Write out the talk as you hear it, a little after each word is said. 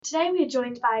Today we are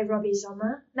joined by Robbie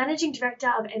Sommer, Managing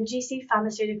Director of MGC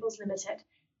Pharmaceuticals Limited.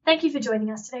 Thank you for joining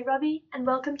us today, Robbie, and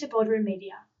welcome to Boardroom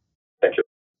Media. Thank you.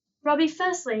 Robbie,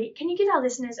 firstly, can you give our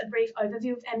listeners a brief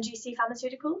overview of MGC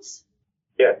Pharmaceuticals?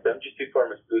 Yes, MGC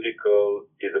Pharmaceutical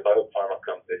is a biopharma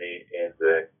company in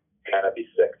the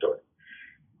cannabis sector.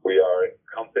 We are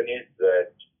a company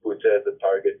that puts as a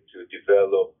target to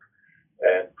develop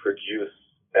and produce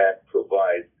and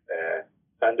provide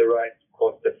standardized,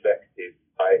 cost-effective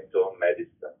phyto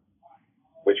medicine,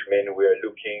 which means we are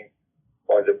looking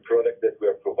on the product that we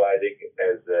are providing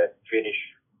as a finished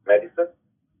medicine,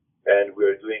 and we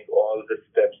are doing all the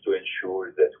steps to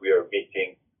ensure that we are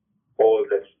meeting all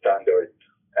the standards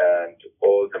and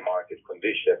all the market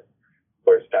conditions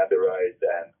for standardized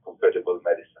and compatible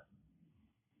medicine.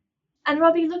 And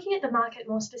Robbie, looking at the market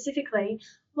more specifically,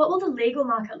 what will the legal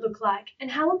market look like,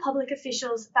 and how will public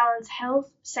officials balance health,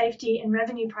 safety and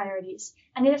revenue priorities?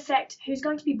 And in effect, who's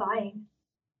going to be buying?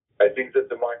 I think that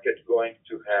the market is going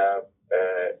to have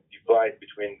a divide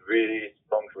between really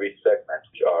strong three segments,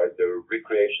 which are the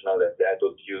recreational and the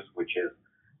adult use, which is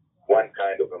one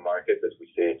kind of a market as we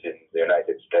see it in the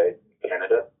United States and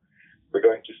Canada. We're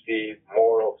going to see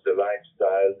more of the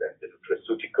lifestyle and the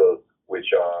nutraceuticals,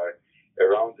 which are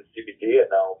around the CBD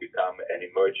and now become an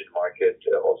emerging market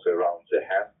also around the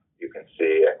hemp. You can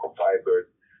see Ecofiber,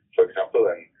 for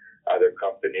example, and other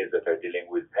companies that are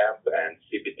dealing with hemp and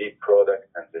CBD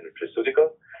products and the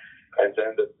nutraceutical. And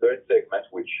then the third segment,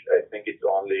 which I think is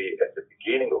only at the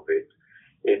beginning of it,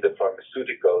 is the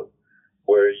pharmaceutical,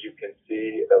 where you can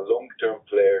see a long-term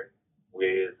player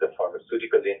with the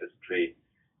pharmaceutical industry,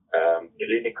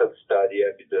 clinical study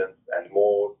evidence, and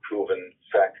more proven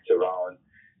facts around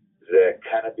the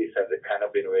cannabis and the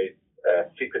cannabinoid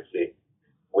efficacy,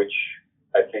 which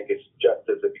I think is just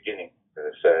at the beginning, as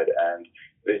I said, and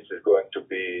this is going to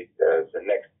be the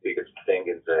next biggest thing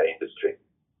in the industry.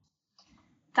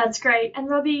 That's great. And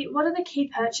Robbie, what are the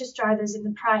key purchase drivers in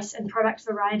the price and product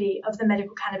variety of the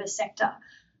medical cannabis sector?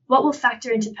 What will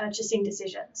factor into purchasing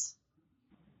decisions?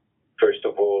 First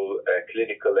of all,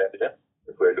 clinical evidence.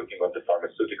 If we're looking on the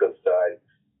pharmaceutical side,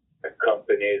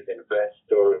 companies,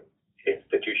 investors,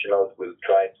 institutionals will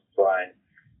try to find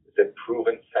the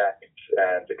proven fact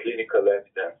and the clinical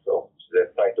evidence of the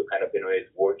phytocannabinoids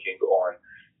working on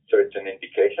certain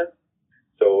indications.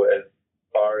 So as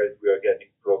far as we are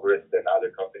getting progress and other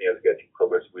companies are getting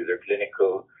progress with their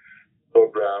clinical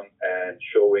program and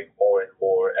showing more and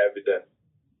more evidence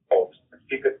of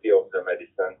efficacy of the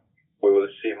medicine, we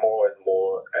will see more and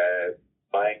more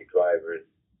buying drivers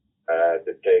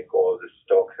that take all the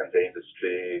stocks and the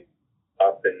industry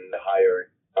up in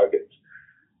higher targets.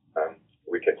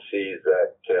 We can see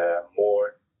that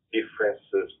more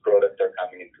differences products are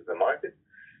coming into the market.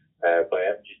 By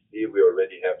MGC, we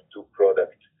already have two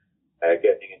products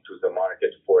getting into the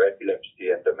market for epilepsy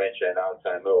and dementia and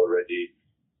Alzheimer, already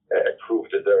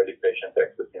approved as early patient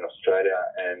access in Australia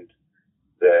and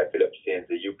the epilepsy in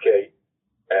the UK.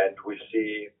 And we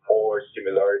see more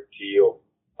similarity of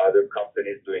other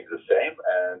companies doing the same,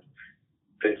 and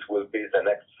this will be the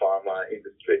next pharma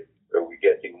industry where we're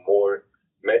getting more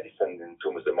medicine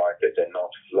into the market and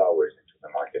not flowers into the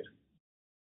market.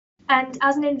 And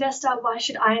as an investor, why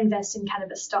should I invest in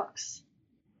cannabis stocks?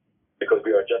 Because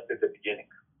we are just at the beginning.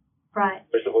 Right.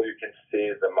 First of all, you can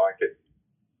see the market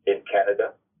in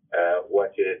Canada,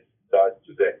 what it does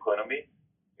to the economy.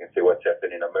 You can see what's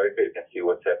happened in America. You can see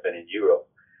what's happened in Europe.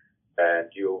 And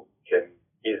you can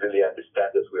easily understand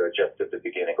that we are just at the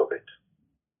beginning of it.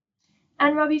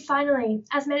 And Robbie, finally,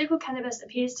 as medical cannabis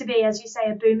appears to be, as you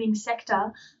say, a booming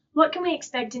sector, what can we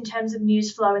expect in terms of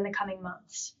news flow in the coming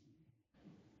months?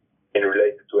 In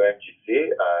relation to MGC,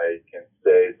 I can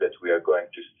say that we are going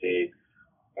to see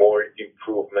more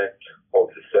improvement of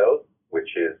the sales, which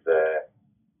is a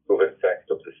proven fact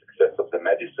of the success of the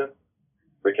medicine.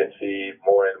 We can see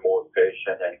more and more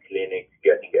patients and clinics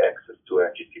getting access to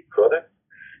MGC products.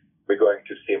 We're going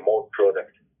to see more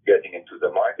products getting into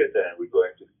the market, and we're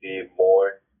going to see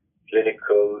more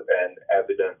clinical and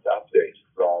evidence updates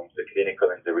from the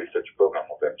clinical and the research program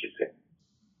of MGC.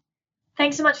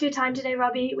 Thanks so much for your time today,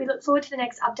 Robbie. We look forward to the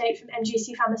next update from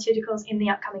MGC Pharmaceuticals in the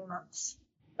upcoming months.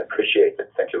 Appreciate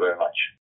it. Thank you very much.